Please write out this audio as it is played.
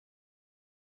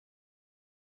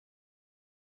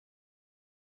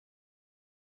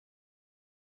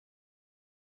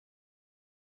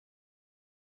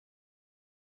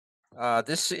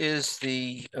This is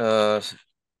the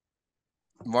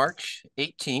March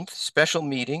 18th special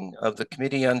meeting of the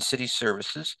Committee on City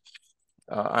Services.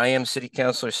 I am City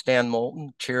Councilor Stan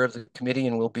Moulton, Chair of the committee,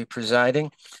 and will be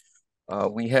presiding.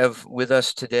 We have with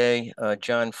us today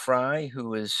John Fry,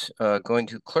 who is going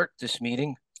to clerk this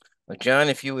meeting. John,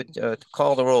 if you would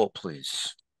call the roll,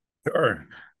 please. Sure.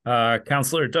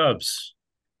 Councilor Dubs.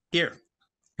 Here.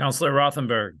 Councilor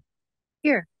Rothenberg.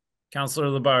 Here. Councilor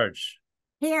Labarge.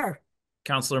 Here.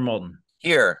 Councilor Moulton.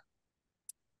 Here.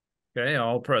 Okay,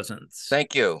 all present.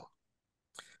 Thank you.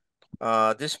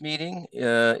 This meeting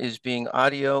is being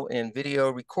audio and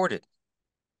video recorded.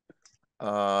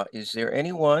 Is there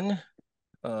anyone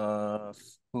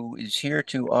who is here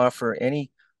to offer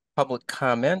any public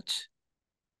comment?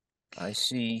 I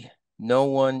see no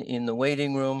one in the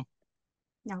waiting room.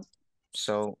 No.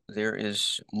 So there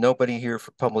is nobody here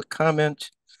for public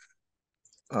comment.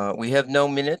 We have no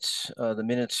minutes. The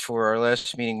minutes for our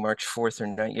last meeting, March 4th, are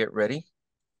not yet ready.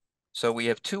 So we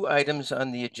have two items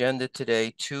on the agenda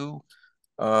today, two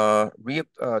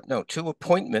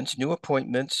appointments, new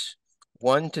appointments,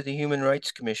 one to the Human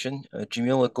Rights Commission,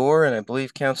 Jamila Gore, and I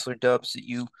believe Councilor Dubs that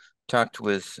you talked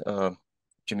with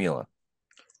Jamila.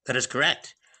 That is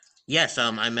correct. Yes,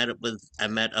 I met up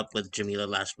with Jamila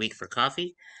last week for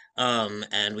coffee,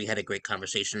 and we had a great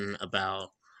conversation about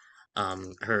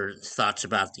her thoughts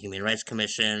about the Human Rights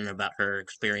Commission, about her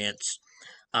experience.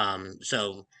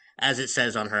 So as it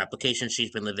says on her application,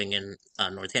 she's been living in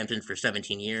Northampton for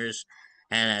 17 years,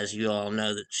 and as you all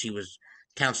know, that she was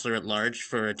counselor at large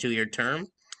for a 2-year term,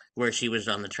 where she was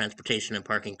on the Transportation and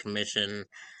Parking Commission,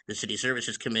 the City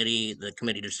Services Committee, the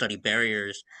Committee to Study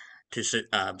Barriers to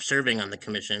serving on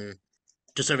commissions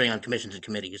and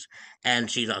committees,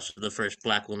 and she's also the first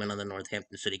Black woman on the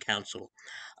Northampton City Council.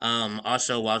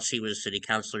 Also, while she was city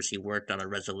councilor, she worked on a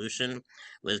resolution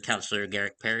with Councilor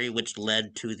Garrick Perry, which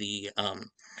led to the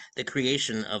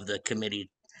creation of the committee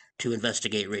to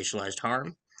investigate racialized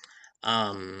harm.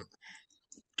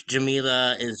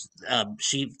 Jamila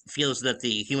she feels that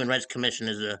the Human Rights Commission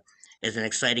is an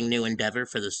exciting new endeavor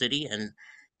for the city, and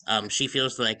she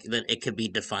feels like that it could be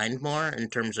defined more in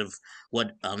terms of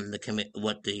what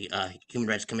the Human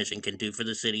Rights Commission can do for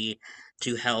the city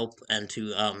to help, and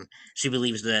to she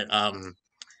believes that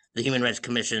the Human Rights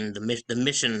Commission, the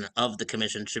mission of the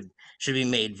commission should be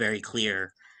made very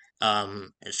clear,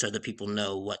 so that people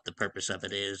know what the purpose of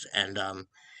it is. And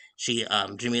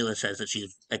Jamila says that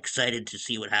she's excited to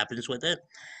see what happens with it,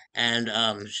 and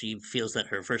she feels that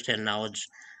her firsthand knowledge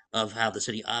of how the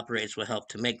city operates will help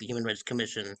to make the Human Rights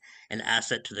Commission an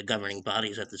asset to the governing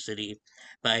bodies at the city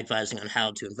by advising on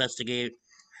how to investigate,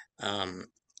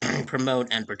 promote,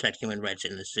 and protect human rights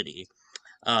in the city.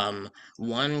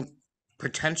 One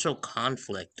potential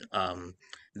conflict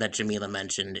that Jamila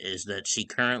mentioned is that she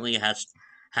currently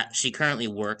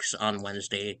works on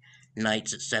Wednesday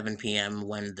nights at 7 p.m.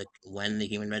 when the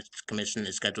Human Rights Commission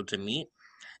is scheduled to meet,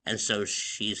 and so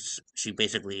she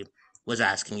basically was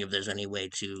asking if there's any way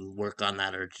to work on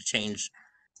that or to change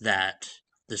the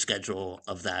schedule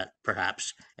of that,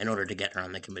 perhaps, in order to get her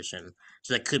on the commission.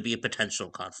 So that could be a potential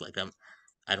conflict.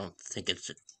 I don't think it's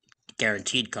a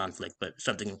guaranteed conflict, but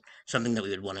something that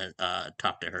we would want to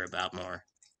talk to her about more.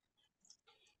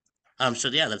 So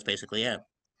yeah, that's basically it.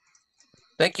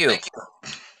 Thank you.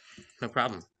 No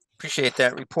problem. Appreciate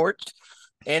that report.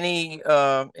 Any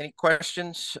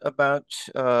questions about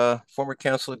former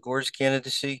Councilor Gore's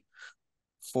candidacy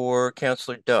for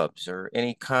Councilor Dubs, or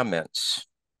any comments?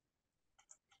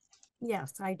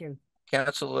 Yes, I do.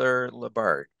 Councilor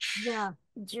Labarge. Yeah,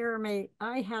 Jeremy,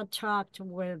 I had talked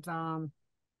with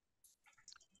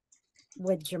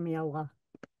Jamila.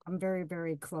 I'm very,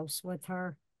 very close with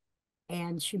her,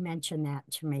 and she mentioned that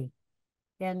to me.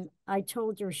 And I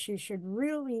told her she should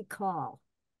really call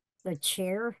the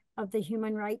chair of the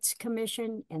Human Rights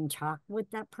Commission and talk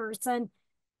with that person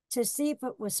to see if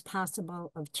it was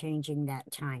possible of changing that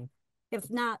time.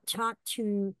 If not, talk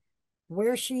to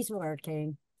where she's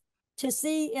working to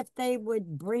see if they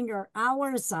would bring her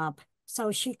hours up so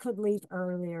she could leave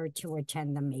earlier to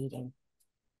attend the meeting.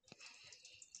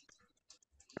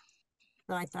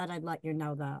 So I thought I'd let you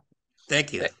know that.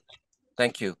 Thank you.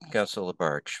 Thank you, Councilor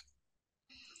Labarge.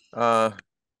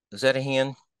 Is that a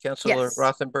hand? Councilor Yes.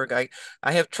 Rothenberg,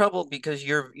 I have trouble because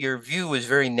your view is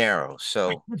very narrow.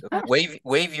 So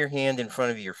wave your hand in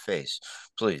front of your face,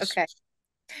 please. Okay.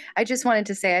 I just wanted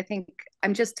to say, I think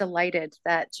I'm just delighted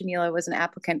that Jamila was an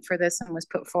applicant for this and was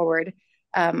put forward.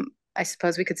 I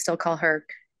suppose we could still call her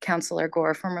Councilor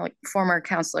Gore, former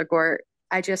Councilor Gore.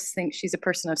 I just think she's a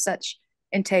person of such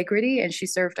integrity, and she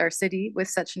served our city with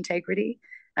such integrity.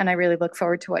 And I really look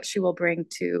forward to what she will bring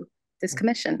to this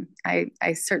commission.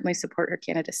 I certainly support her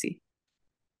candidacy.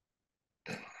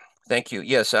 Thank you.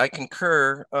 Yes, I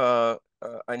concur.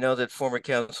 I know that former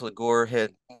Councilor Gore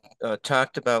had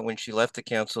talked about when she left the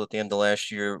council at the end of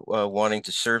last year, wanting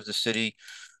to serve the city,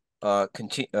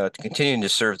 continuing to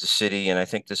serve the city, and I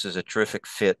think this is a terrific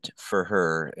fit for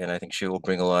her, and I think she will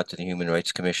bring a lot to the Human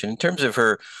Rights Commission. In terms of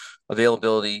her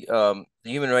availability, the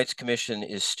Human Rights Commission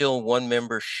is still one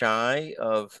member shy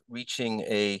of reaching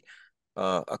a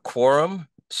quorum,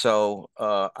 so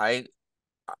I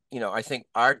think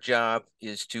our job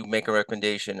is to make a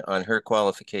recommendation on her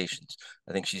qualifications.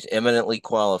 I think she's eminently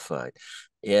qualified.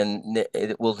 And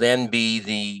it will then be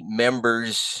the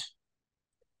members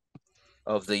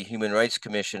of the Human Rights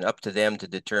Commission, up to them to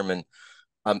determine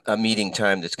a meeting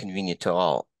time that's convenient to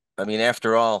all. I mean,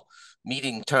 after all,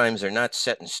 meeting times are not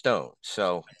set in stone.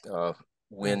 So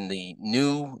when the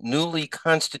newly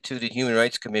constituted Human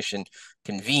Rights Commission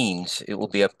convenes, it will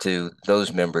be up to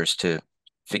those members to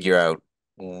figure out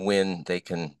when they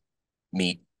can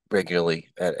meet regularly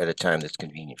at a time that's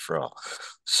convenient for all.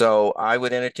 So I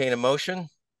would entertain a motion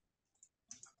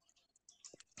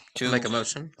to I'll make a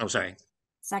motion. Oh, sorry.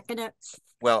 Second it.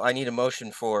 Well, I need a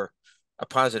motion for a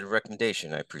positive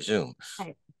recommendation, I presume.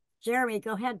 Hey, Jeremy,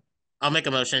 go ahead I'll make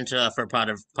a motion for a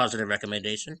positive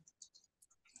recommendation.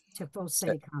 to full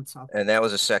city council. And that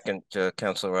was a second,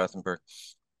 Councilor Rothenberg.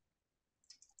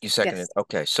 You seconded. Yes.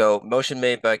 Okay, so motion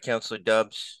made by Councilor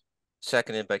Dubs,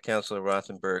 seconded by Councilor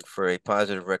Rothenberg for a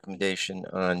positive recommendation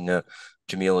on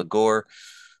Jamila Gore.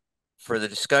 Further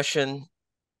discussion?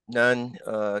 None.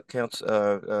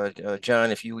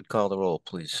 John, if you would call the roll,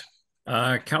 please.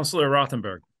 Councilor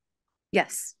Rothenberg,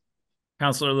 Yes.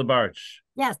 Councilor Labarge,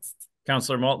 Yes.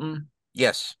 Councilor Moulton,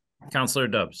 Yes. Councilor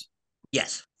Dubs.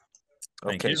 Yes.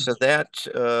 Thank Okay, you. so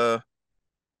that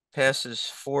passes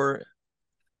 4-0,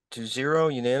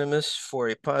 unanimous, for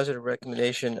a positive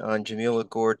recommendation on Jamila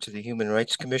Gore to the Human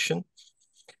Rights Commission.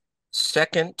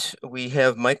 Second, we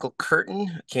have Michael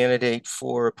Curtin, candidate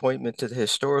for appointment to the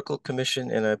Historical Commission,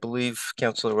 and I believe,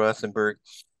 Councilor Rothenberg,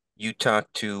 you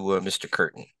talked to Mr.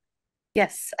 Curtin.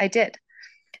 Yes, I did.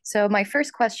 So my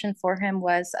first question for him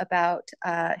was about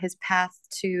his path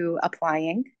to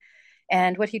applying.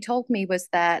 And what he told me was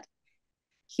that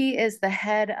he is the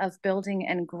head of building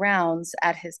and grounds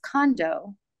at his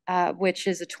condo, which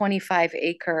is a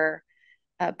 25-acre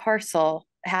parcel,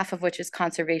 half of which is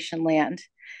conservation land.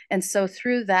 And so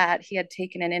through that, he had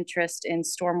taken an interest in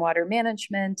stormwater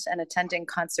management and attending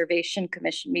conservation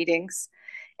commission meetings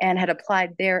and had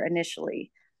applied there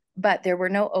initially, but there were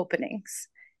no openings.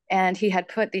 And he had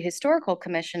put the historical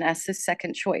commission as his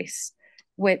second choice,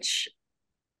 which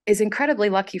is incredibly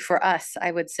lucky for us,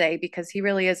 I would say, because he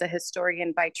really is a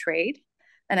historian by trade.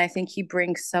 And I think he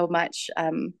brings so much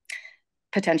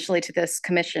potentially to this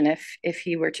commission if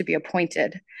he were to be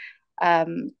appointed.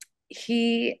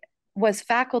 He was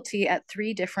faculty at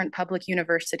 3 different public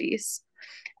universities.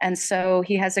 And so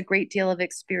he has a great deal of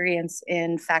experience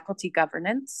in faculty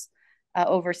governance,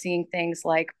 overseeing things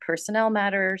like personnel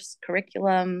matters,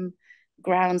 curriculum,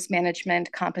 grounds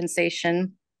management,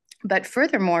 compensation. But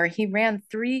furthermore, he ran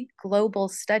 3 global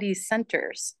studies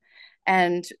centers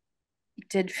and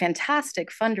did fantastic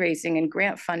fundraising and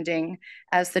grant funding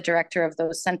as the director of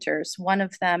those centers. One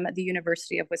of them, the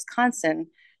University of Wisconsin,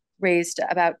 raised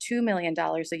about $2 million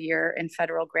a year in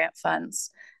federal grant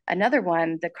funds. Another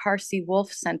one, the Carsey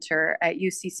Wolf Center at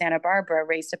UC Santa Barbara,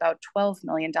 raised about $12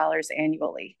 million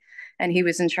annually. And he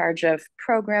was in charge of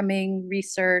programming,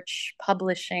 research,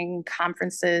 publishing,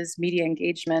 conferences, media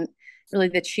engagement, really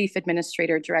the chief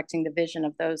administrator directing the vision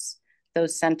of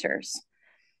those centers.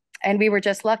 And we were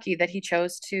just lucky that he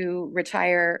chose to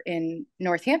retire in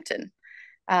Northampton.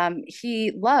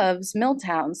 He loves mill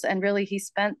towns, and really he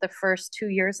spent the first 2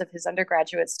 years of his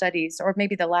undergraduate studies, or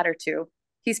maybe the latter 2.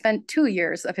 He spent 2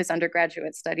 years of his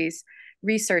undergraduate studies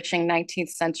researching 19th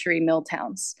century mill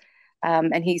towns.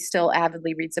 And he still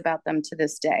avidly reads about them to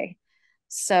this day.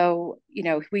 So,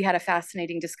 we had a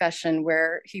fascinating discussion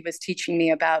where he was teaching me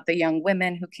about the young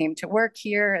women who came to work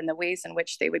here and the ways in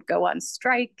which they would go on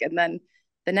strike. And then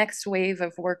the next wave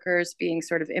of workers being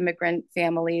sort of immigrant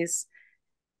families,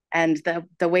 and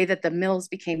the way that the mills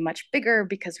became much bigger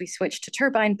because we switched to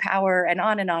turbine power, and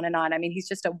on and on and on. I mean, he's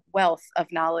just a wealth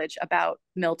of knowledge about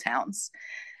mill towns.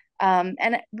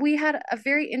 And we had a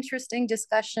very interesting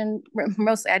discussion,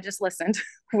 mostly I just listened,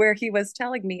 where he was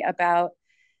telling me about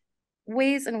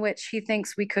ways in which he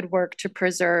thinks we could work to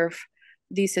preserve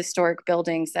these historic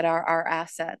buildings that are our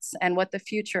assets, and what the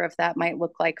future of that might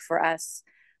look like for us,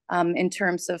 in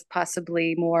terms of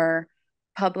possibly more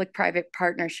public-private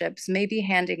partnerships, maybe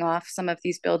handing off some of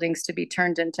these buildings to be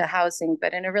turned into housing,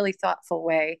 but in a really thoughtful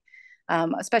way,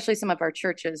 especially some of our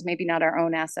churches, maybe not our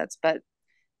own assets, but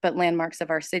landmarks of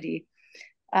our city.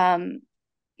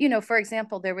 You know, for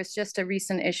example, there was just a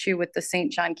recent issue with the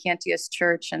St. John Cantius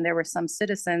Church, and there were some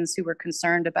citizens who were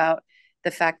concerned about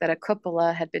the fact that a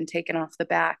cupola had been taken off the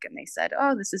back, and they said,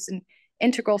 "Oh, this is an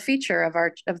integral feature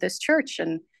of this church,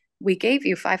 and we gave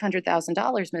you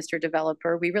 $500,000, Mr.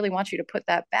 Developer. We really want you to put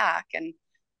that back." And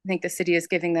I think the city is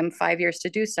giving them 5 years to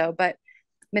do so. But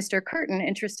Mr. Curtin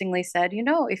interestingly said, you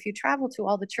know, if you travel to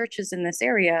all the churches in this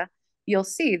area, you'll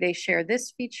see they share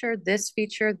this feature, this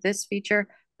feature, this feature,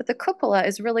 but the cupola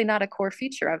is really not a core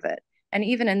feature of it. And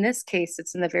even in this case,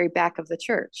 it's in the very back of the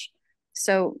church.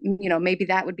 So, you know, maybe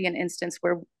that would be an instance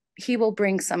where he will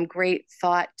bring some great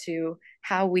thought to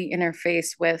how we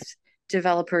interface with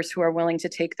developers who are willing to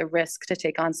take the risk to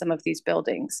take on some of these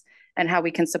buildings, and how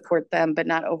we can support them but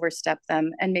not overstep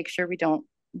them, and make sure we don't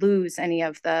lose any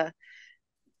of the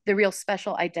real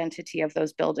special identity of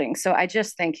those buildings. So I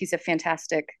just think he's a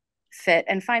fantastic fit.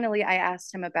 And finally, I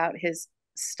asked him about his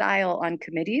style on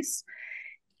committees.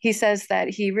 He says that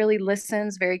he really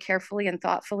listens very carefully and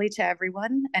thoughtfully to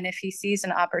everyone. And if he sees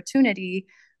an opportunity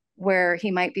where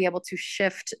he might be able to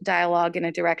shift dialogue in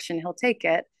a direction, he'll take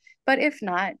it. But if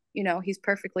not, you know, he's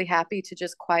perfectly happy to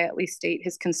just quietly state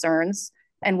his concerns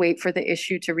and wait for the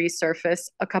issue to resurface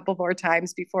a couple more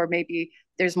times before maybe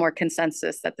there's more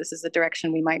consensus that this is the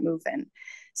direction we might move in.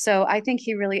 So I think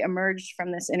he really emerged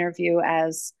from this interview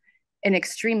as an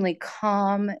extremely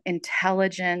calm,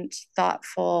 intelligent,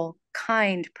 thoughtful,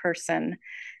 kind person.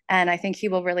 And I think he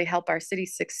will really help our city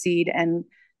succeed and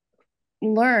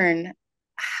learn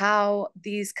how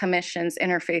these commissions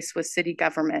interface with city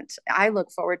government. I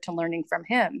look forward to learning from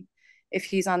him. If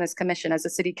he's on this commission as a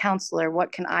city councilor,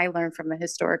 what can I learn from the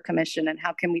historic commission, and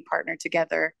how can we partner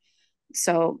together?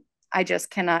 So I just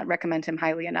cannot recommend him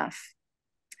highly enough.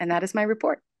 And that is my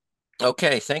report.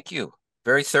 Okay, thank you.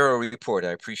 Very thorough report. I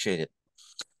appreciate it.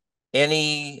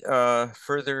 Any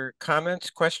further comments,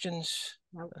 questions?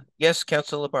 No. Yes,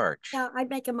 Councilor Labarge. Yeah, I'd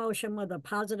make a motion with a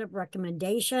positive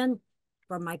recommendation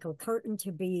for Michael Curtin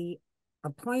to be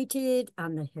appointed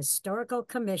on the Historical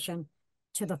Commission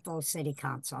to the full city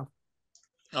council.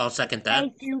 I'll second that.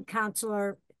 Thank you,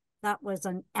 Counselor. That was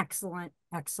an excellent,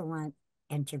 excellent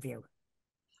interview.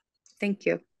 Thank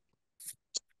you.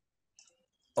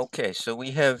 Okay, so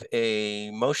we have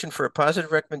a motion for a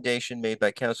positive recommendation made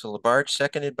by Councilor Labarge,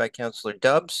 seconded by Councilor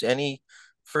Dubs. Any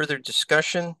further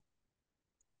discussion?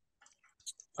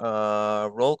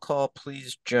 Roll call,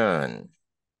 please, John.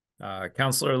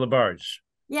 Councilor Labarge,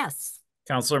 Yes.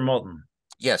 Councilor Moulton,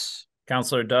 Yes.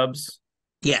 Councilor Dubs,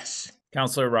 Yes.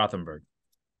 Councilor Rothenberg.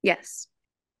 Yes.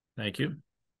 Thank you.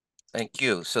 Thank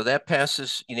you. So that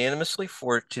passes unanimously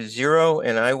 4-0,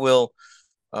 and I will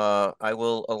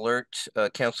alert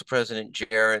Council President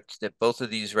Jarrett that both of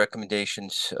these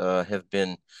recommendations have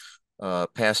been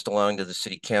passed along to the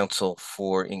City Council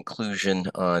for inclusion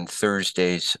on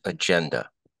Thursday's agenda.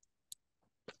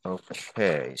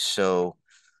 Okay, so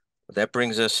that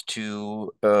brings us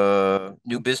to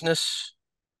new business.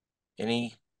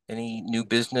 Any new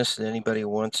business that anybody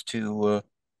wants to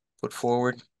put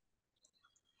forward?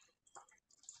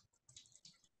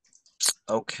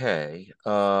 Okay,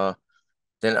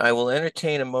 then I will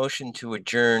entertain a motion to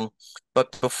adjourn.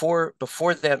 But before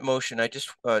that motion, I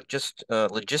just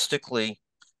logistically,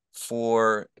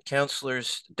 for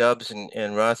Councilors Dubs and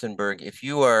Rothenberg, if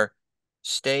you are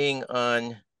staying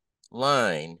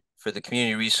online for the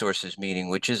Community Resources meeting,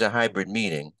 which is a hybrid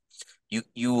meeting,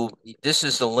 this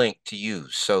is the link to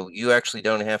use. So you actually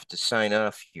don't have to sign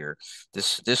off here.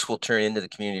 This will turn into the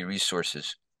Community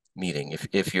Resources meeting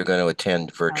if you're going to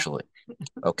attend virtually.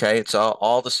 Okay, it's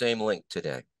all the same link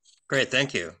today. Great,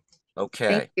 thank you. Okay.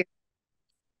 Thank you.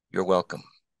 You're welcome.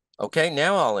 Okay,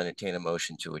 now I'll entertain a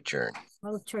motion to adjourn.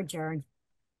 Move to adjourn.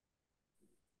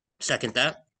 Second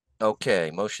that.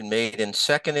 Okay, motion made and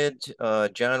seconded.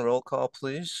 John, roll call,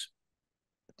 please.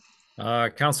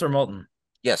 Councilor Moulton,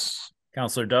 Yes.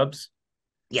 Councilor Dubs,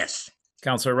 Yes.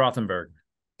 Councilor Rothenberg,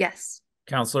 Yes.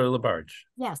 Councilor Labarge.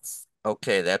 Yes.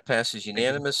 Okay, that passes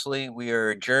unanimously. We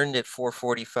are adjourned at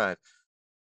 4:45.